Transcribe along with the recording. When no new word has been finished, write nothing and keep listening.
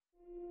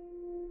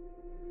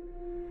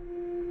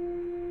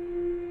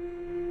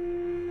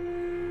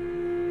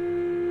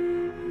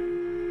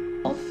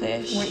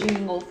goldfish. We're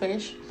eating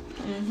goldfish.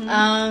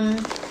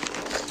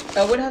 Mm-hmm.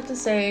 I would have to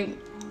say,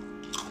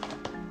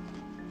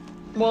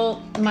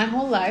 well, my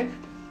whole life,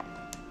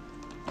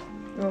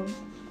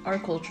 our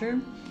culture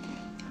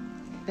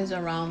is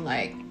around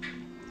like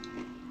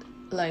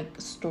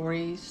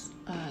stories,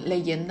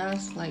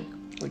 leyendas, like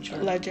which are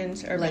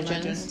Legends, urban legends.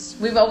 legends.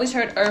 We've always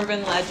heard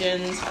urban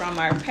legends from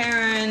our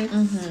parents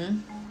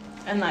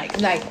and like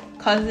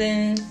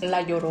cousins.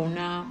 La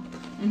Llorona,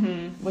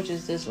 Mm-hmm. which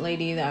is this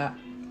lady that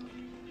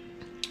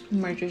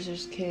murders her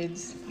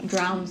kids,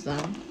 drowns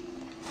them,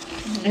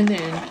 and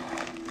then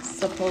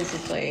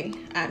supposedly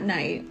at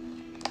night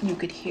you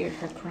could hear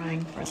her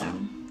crying for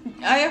them.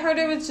 I heard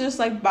it was just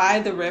like by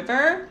the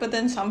river, but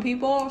then some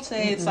people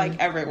say it's like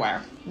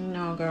everywhere.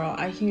 No, girl,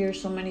 I hear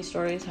so many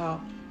stories how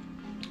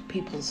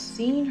people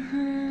seen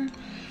her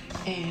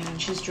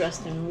and she's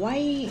dressed in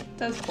white.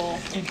 That's cool.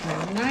 In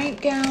her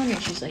nightgown,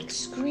 and she's like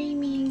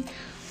screaming,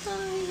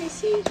 "Ay,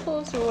 mis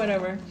hijos," or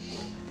whatever,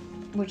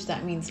 which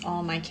that means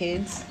all my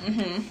kids.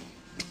 Mm-hmm.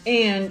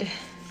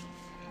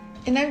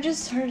 And I've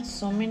just heard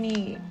so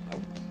many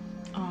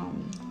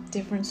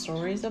different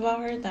stories about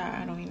her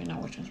that I don't even know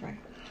which one's right.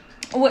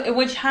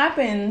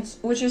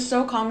 Which is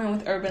so common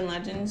with urban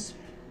legends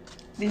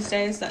these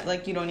days that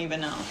like you don't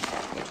even know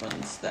which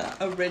one's the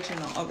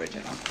original.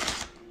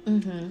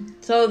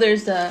 So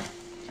there's the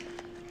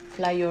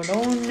La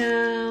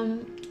Llorona,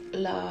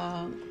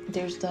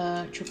 there's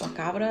the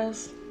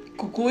Chupacabras.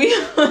 Cucuy.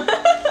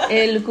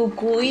 El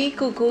Cucuy.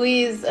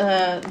 Cucuy is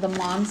the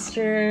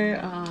monster,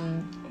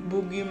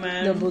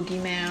 Boogeyman. the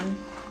boogeyman.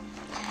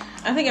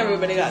 I think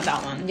everybody got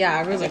that one. Yeah,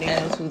 everybody Okay.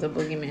 knows who the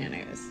boogeyman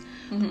is.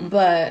 Mm-hmm.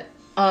 But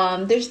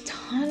there's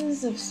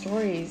tons of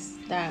stories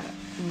that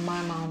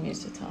my mom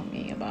used to tell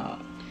me about.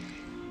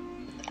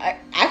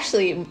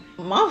 Actually,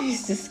 mom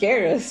used to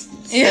scare us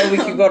so we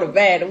could go to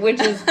bed, which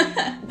is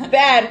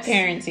bad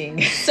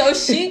parenting. So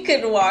she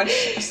could watch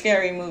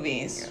scary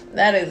movies.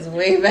 That is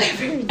way bad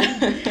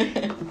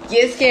parenting.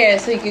 Get scared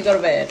so you can go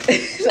to bed.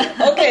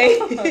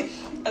 Okay.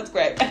 That's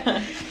great.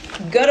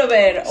 Go to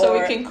bed, So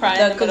or we can cry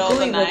in the middle of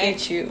the cucuy will night.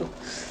 get you.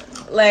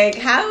 Like,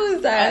 how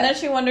is that? And then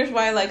she wonders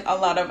why like a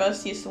lot of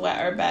us used to wet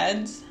our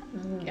beds.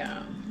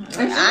 Yeah.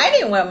 I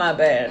didn't wet my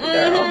bed,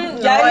 girl.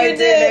 Mm-hmm. No, I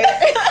did.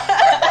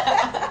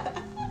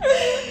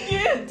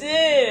 You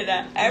did.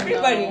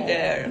 Everybody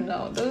did.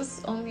 No, that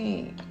was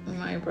only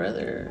my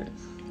brother.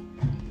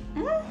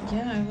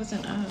 Yeah, it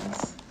wasn't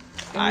us.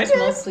 It I was did.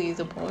 mostly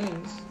the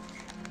boys.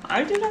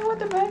 I did not wet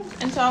the bed.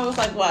 And so I was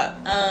like, what?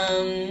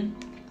 No,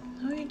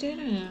 you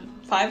didn't.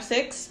 5,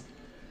 6?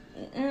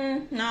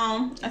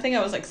 No, I think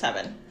I was like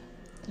 7.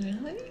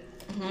 Really?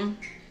 Mm-hmm.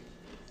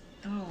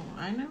 Oh,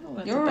 I never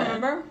went You to bed.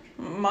 remember?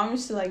 Mom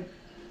used to like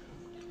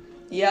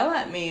yell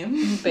at me.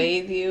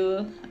 Bathe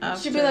you.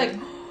 After. She'd be like,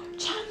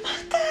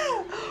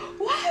 Chamaka,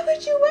 why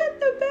would you wet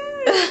the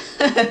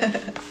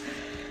bed?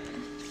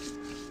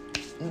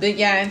 But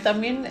yeah, and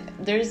también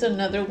there's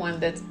another one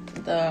that's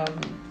the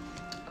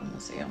 ¿cómo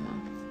se llama?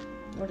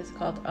 What is it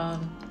called?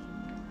 I'm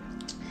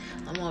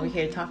over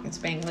here talking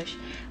Spanglish.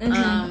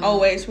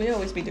 Always, we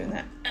always be doing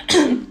that.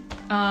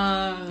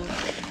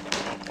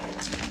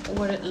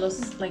 What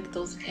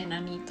those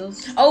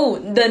enanitos? Oh,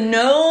 the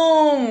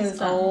gnomes.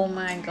 Oh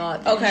my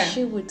god. Okay. That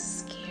shit would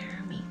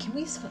scare me. Can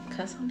we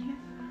cuss on here?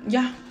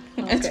 Yeah,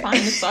 it's Okay. fine.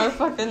 It's our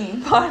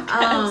fucking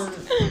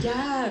podcast.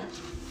 Yeah.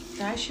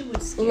 That shit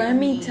would scare Let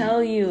me. me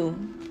tell you.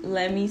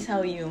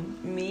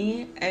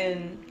 Me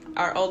and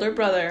our older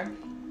brother,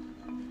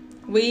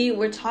 we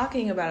were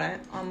talking about it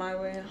on my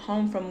way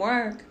home from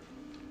work.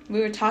 We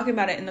were talking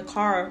about it in the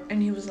car,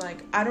 and he was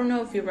like, I don't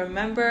know if you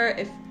remember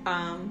if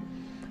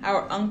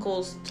our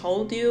uncles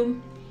told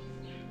you,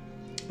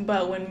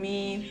 but when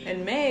me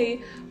and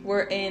May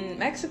were in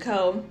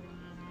Mexico,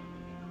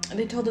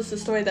 they told us the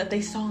story that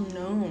they saw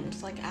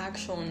gnomes, like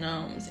actual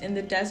gnomes, in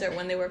the desert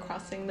when they were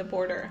crossing the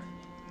border.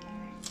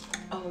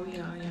 Oh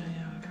yeah,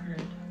 I've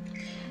heard.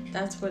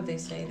 That's where they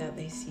say that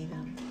they see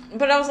them.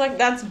 But I was like,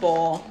 that's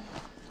bull.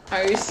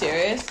 Are you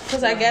serious?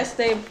 Because I guess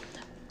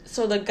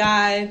so the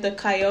guy, the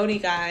coyote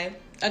guy,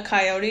 a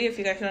coyote, if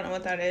you guys don't know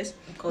what that is.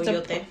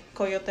 Coyote.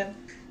 Coyote.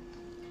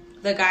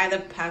 The guy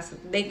that passes,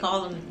 they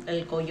call him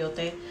el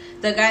coyote.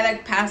 The guy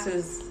that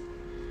passes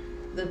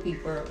the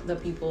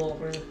people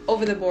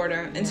Over the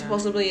border. And Yeah.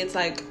 supposedly it's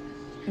like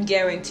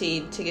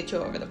guaranteed to get you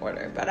over the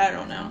border. But I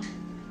don't know.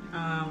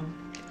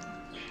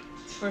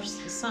 for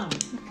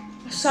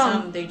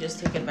some they just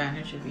take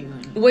advantage of you.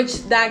 And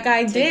Which that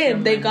guy Take your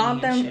did. They money got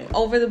and them shit.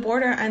 over the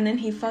border, and then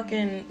he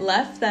fucking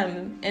left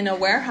them in a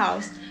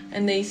warehouse,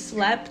 and they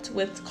slept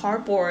with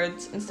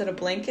cardboards instead of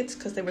blankets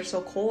because they were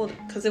so cold,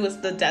 because it was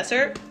the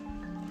desert.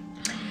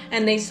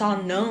 And they saw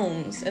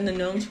gnomes, and the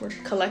gnomes were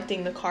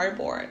collecting the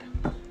cardboard.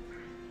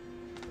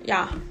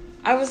 Yeah.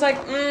 I was like,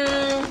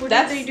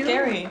 that's they do?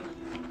 scary.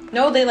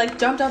 No, they like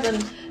jumped up,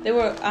 and they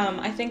were,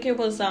 I think it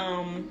was,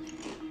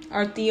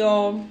 our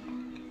tío.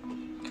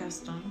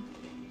 Gaston.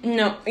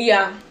 No,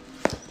 yeah.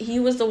 He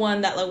was the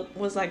one that like,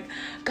 was like,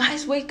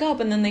 guys, wake up.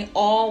 And then they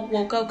all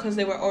woke up because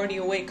they were already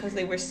awake because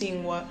they were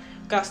seeing what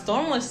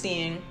Gaston was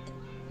seeing.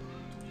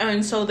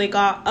 And so they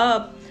got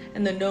up,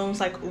 and the gnomes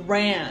like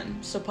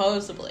ran,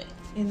 supposedly.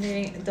 And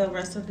the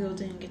rest of people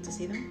didn't get to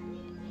see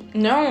them?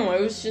 No,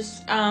 it was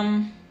just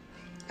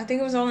I think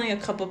it was only a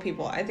couple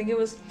people. I think it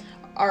was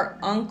our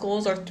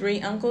uncles, or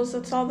 3 uncles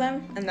that saw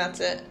them, and that's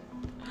it.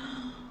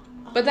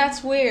 But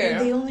that's weird.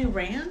 And they only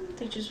ran?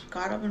 They just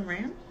got up and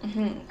ran?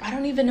 I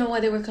don't even know why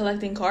they were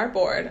collecting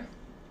cardboard.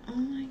 Oh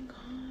my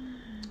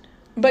god.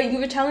 But you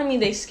were telling me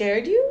they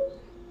scared you?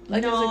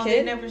 Like, no, as a kid?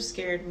 They never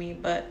scared me,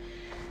 but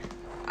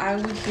I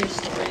would hear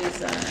stories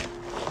that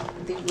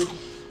they would,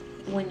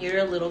 when you're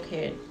a little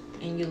kid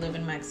and you live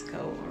in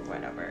Mexico or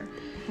whatever,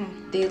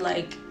 they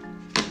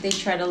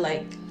try to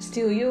like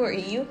steal you or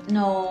eat you?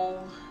 No,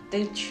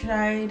 they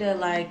try to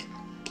like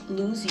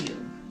lose you,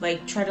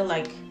 like try to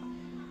like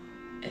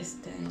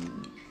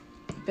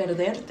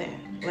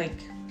perderte, like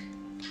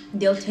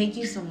they'll take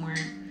you somewhere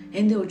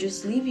and they'll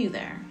just leave you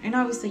there, and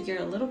obviously you're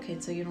a little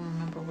kid, so you don't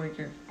remember where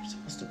you're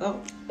supposed to go.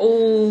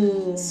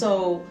 Oh,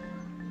 so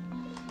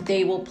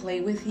they will play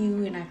with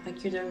you and act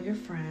like they're your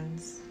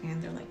friends,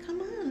 and they're like,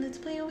 come on, let's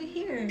play over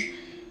here,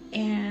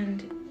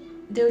 and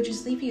they'll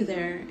just leave you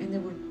there, and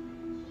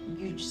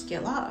you just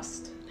get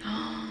lost.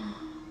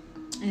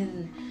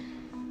 And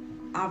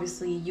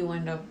obviously you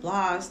end up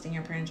lost, and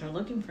your parents are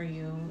looking for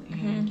you,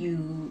 and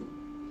you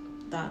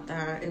thought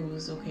that it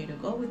was okay to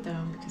go with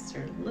them because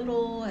they're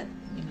little, and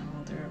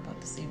they're about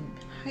the same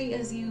height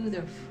as you,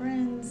 they're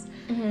friends.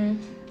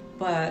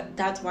 But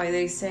that's why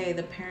they say,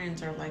 the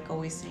parents are like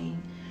always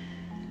saying,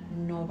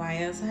 no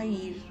vayas a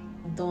ir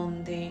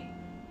donde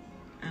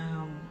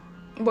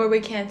where we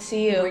can't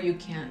see you, where you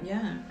can't,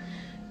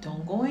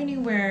 don't go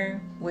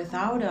anywhere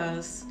without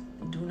us,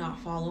 do not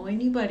follow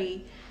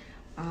anybody,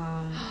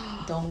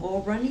 don't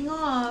go running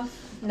off.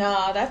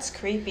 No, that's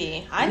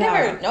creepy.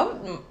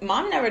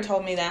 Mom never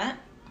told me that.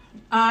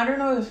 I don't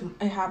know if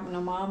it happened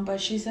to Mom, but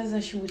she says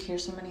that she would hear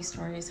so many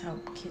stories how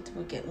kids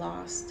would get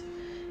lost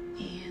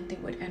and they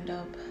would end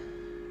up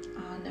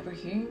never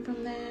hearing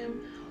from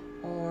them,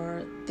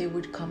 or they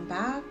would come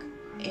back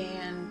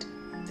and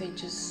they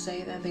just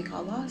say that they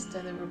got lost,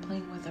 that they were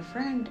playing with a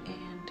friend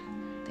and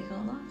they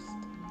got lost.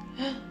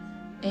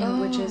 And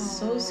which is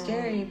so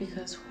scary,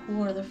 because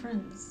who are the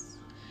friends?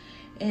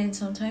 And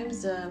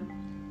sometimes the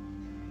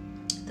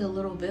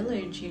little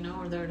village,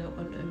 or the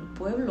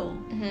pueblo,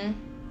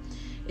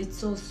 it's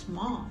so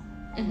small,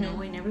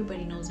 and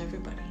everybody knows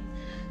everybody.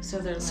 So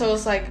they're like, so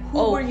it's like,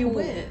 who are you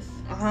with?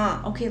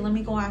 Okay, let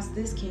me go ask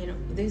this kid or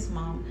this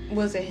mom.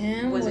 Was it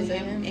him? Was it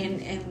him?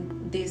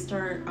 And they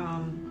start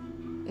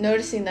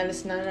noticing that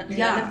it's none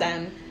of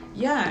them.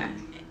 Yeah.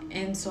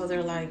 And so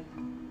they're like,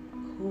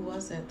 who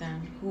was it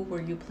then? Who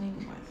were you playing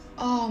with?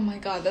 Oh my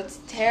god, that's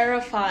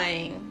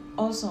terrifying.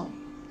 Also,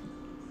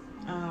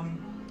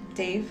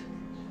 Dave,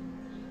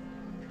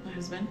 my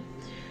husband,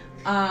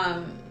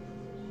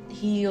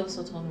 he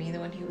also told me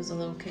that when he was a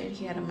little kid,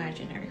 he had an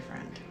imaginary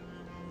friend.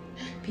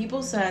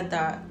 People said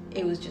that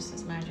it was just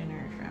his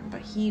imaginary friend,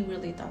 but he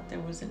really thought there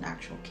was an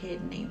actual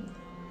kid named,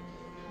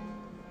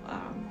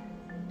 I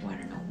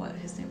don't know what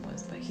his name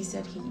was, but he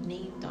said he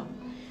named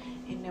them,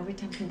 and every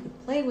time he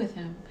would play with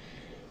him,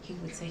 he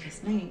would say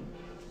his name.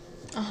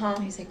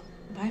 And he's like,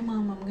 bye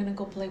mom, I'm gonna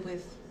go play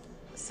with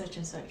such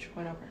and such,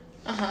 whatever.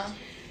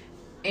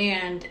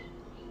 And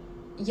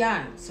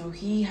so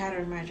he had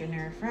an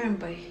imaginary friend,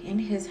 but in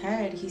his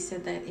head he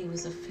said that it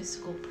was a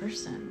physical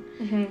person,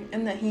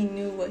 and that he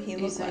knew what he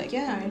looked like.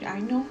 I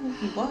know who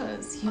he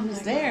was. He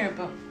was there,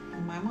 but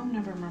my mom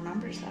never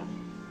remembers that,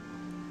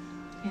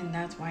 and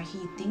that's why he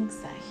thinks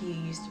that he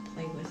used to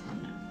play with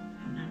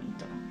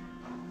Nanito.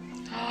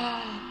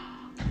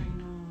 I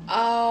know.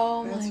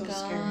 Oh that's my so god,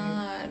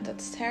 scary.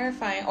 That's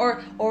terrifying.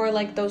 Or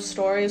like those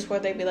stories where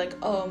they'd be like,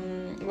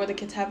 where the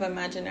kids have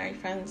imaginary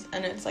friends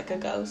and it's like a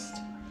ghost.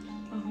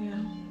 Oh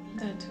yeah,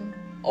 that too.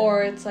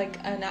 Or it's like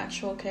an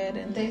actual kid,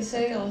 and they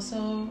say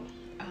also,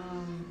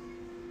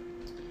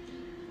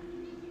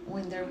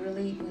 when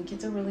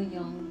kids are really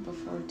young,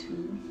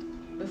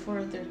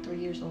 before they're 3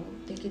 years old,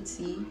 they could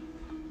see,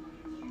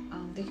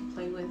 they could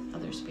play with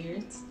other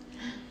spirits,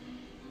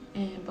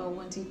 but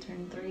once you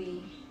turn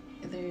 3,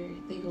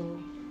 they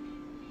go,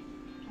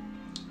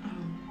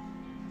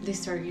 they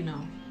start,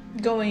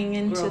 going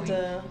into growing.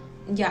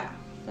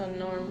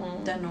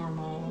 the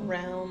normal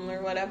realm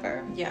or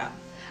whatever. Yeah.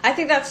 I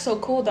think that's so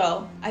cool,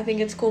 though. I think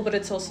it's cool, but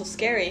it's also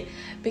scary,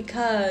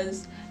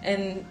 because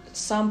in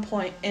some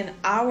point in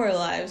our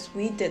lives,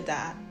 we did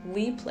that.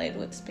 We played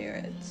with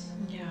spirits.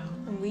 Yeah.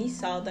 And we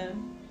saw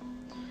them.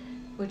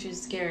 Which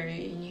is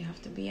scary, and you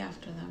have to be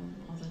after them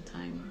all the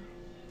time,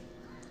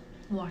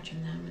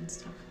 watching them and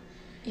stuff.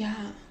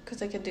 Yeah, because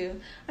they could do...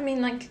 I mean,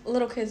 like,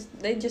 little kids,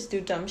 they just do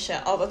dumb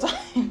shit all the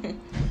time.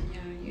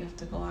 Yeah, you have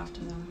to go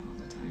after them all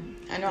the time.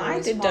 I know, I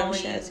did dumb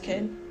shit as a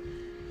kid.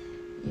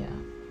 Yeah.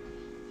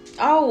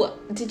 Oh,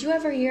 did you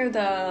ever hear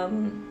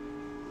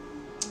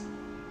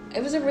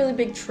it was a really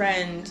big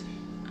trend.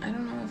 I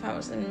don't know if I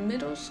was in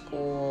middle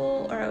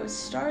school or I was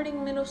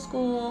starting middle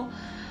school.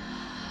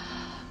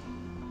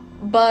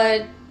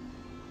 But...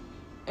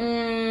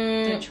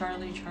 the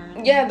Charlie.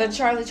 Yeah, the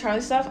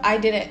Charlie stuff. I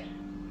did it.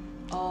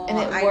 Oh, and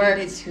it I worked.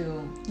 did it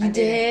too. You I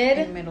did?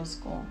 it in middle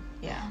school.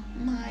 Yeah.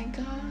 My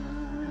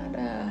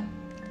God.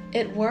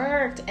 It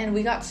worked, and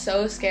we got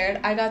so scared.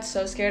 I got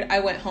so scared.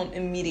 I went home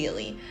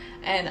immediately,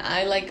 and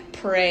I like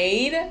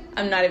prayed.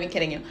 I'm not even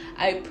kidding you.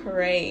 I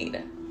prayed,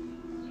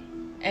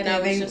 and I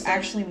was they just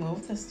actually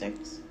moved the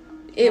sticks.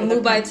 It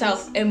moved by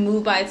itself. It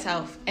moved by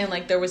itself, and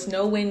like there was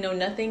no wind, no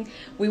nothing.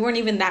 We weren't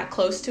even that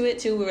close to it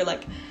too. We were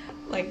like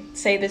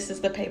say this is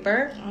the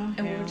paper,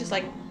 and we were just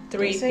like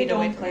 3 feet away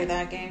Don't from play it.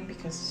 that game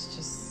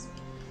because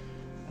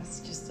that's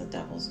just the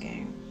devil's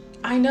game.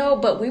 I know,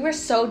 but we were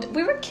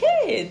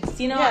kids,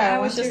 you know. I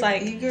was just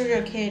like, you're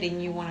a kid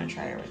and you want to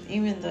try everything,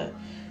 even the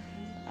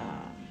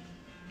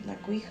La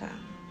Ouija.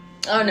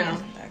 oh no,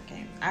 that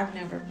game. I've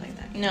never played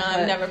that game. no,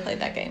 I've never played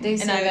that game. They And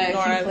say that if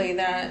Nora- you play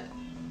that,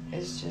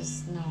 it's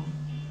just no.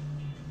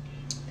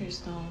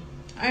 There's no.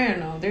 I don't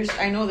know.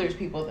 I know there's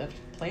people that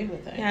played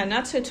with it. Yeah,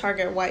 not to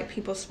target white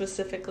people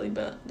specifically,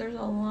 but there's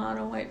a lot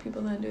of white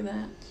people that do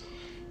that.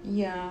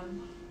 Yeah,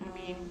 I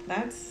mean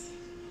that's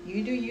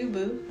you do you,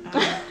 boo.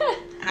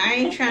 I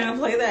ain't trying to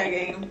play that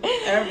game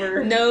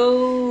ever.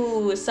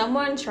 No,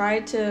 someone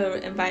tried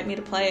to invite me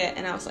to play it,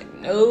 and I was like,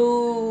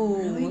 no.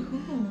 Really?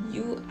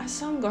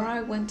 Some girl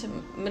I went to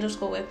middle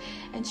school with,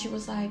 and she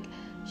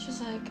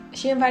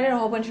invited a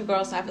whole bunch of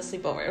girls to have a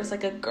sleepover. It was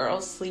like a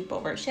girls'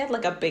 sleepover. She had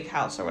like a big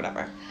house or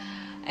whatever,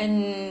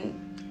 and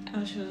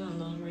Oh, she was one of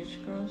those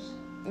rich girls.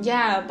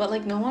 yeah, but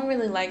like no one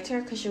really liked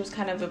her because she was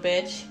kind of a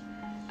bitch.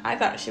 I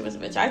thought she was a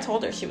bitch. I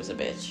told her she was a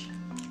bitch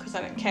because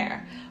I didn't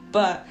care,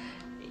 but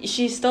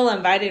she still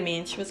invited me,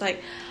 and she was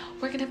like,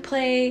 we're gonna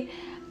play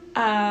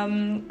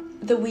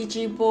the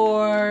Ouija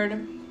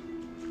board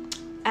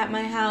at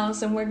my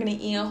house, and we're gonna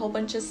eat a whole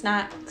bunch of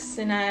snacks,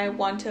 and I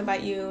want to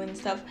invite you and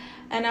stuff.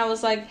 And I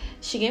was like,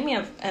 she gave me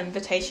an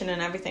invitation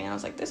and everything. I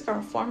was like, this girl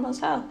formal as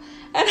hell.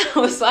 And I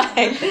was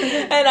like,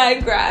 and I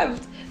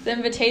grabbed the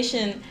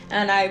invitation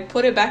and I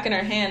put it back in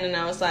her hand, and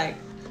I was like,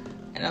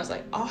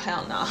 oh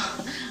hell no,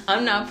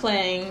 I'm not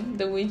playing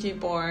the Ouija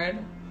board.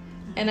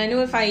 And I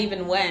knew if I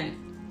even went,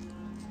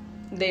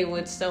 they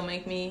would still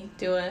make me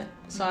do it.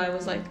 So I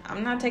was like,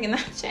 I'm not taking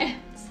that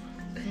chance.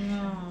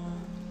 No.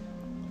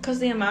 Because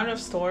the amount of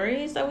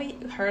stories that we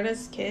heard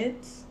as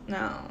kids,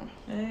 no.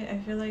 I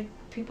feel like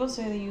people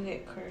say that you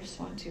get cursed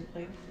once you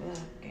play for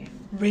that game.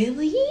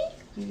 Really?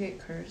 You get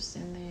cursed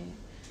and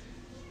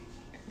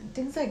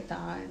things like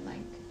that, and like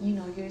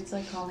it's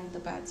like calling the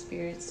bad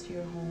spirits to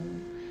your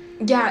home.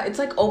 Yeah, it's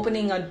like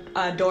opening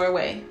a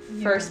doorway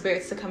for Yeah.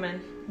 spirits to come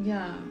in.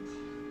 Yeah,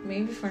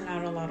 maybe for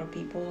not a lot of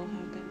people it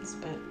happens,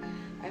 but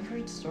I've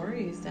heard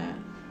stories that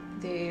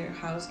their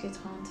house gets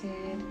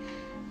haunted.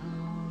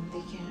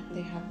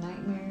 They have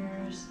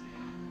nightmares.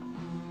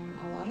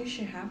 A lot of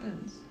shit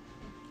happens.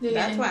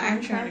 That's why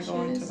I'm trying to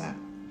go into that.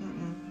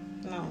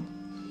 No,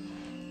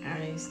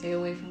 I stay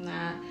away from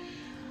that.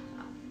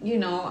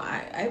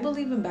 I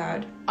believe in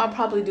bad. I'll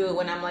probably do it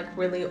when I'm like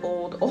really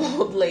old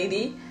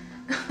lady.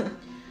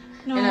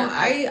 No, And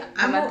I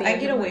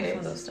get get of my away from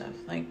days. those stuff.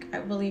 Like, I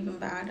believe in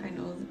bad. I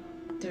know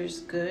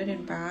there's good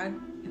and bad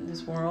in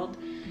this world,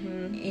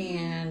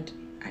 and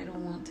I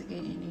don't want to get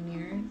any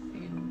near it.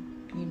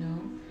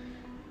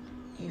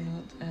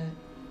 And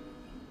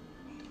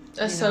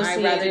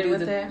Associated I'd rather do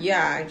with it.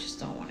 Yeah, I just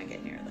don't want to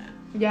get near that.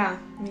 Yeah,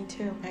 me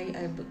too.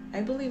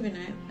 I believe in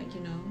it. Like,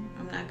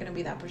 I'm not gonna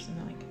be that person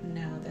that like,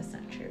 no, that's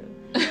not true.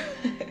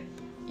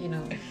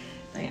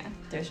 Yeah.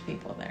 There's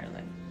people that are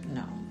like,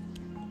 no.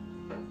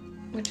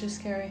 Which is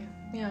scary.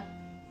 Yeah.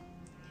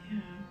 Yeah.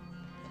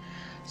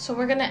 So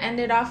we're gonna end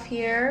it off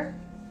here.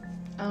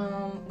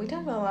 We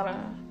talked about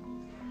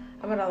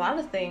a lot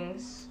of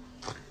things.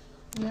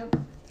 Yep.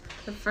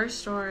 The first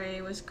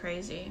story was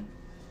crazy,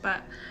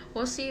 but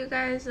we'll see you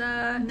guys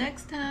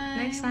Next time.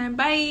 next time.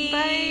 Bye.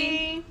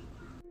 Bye.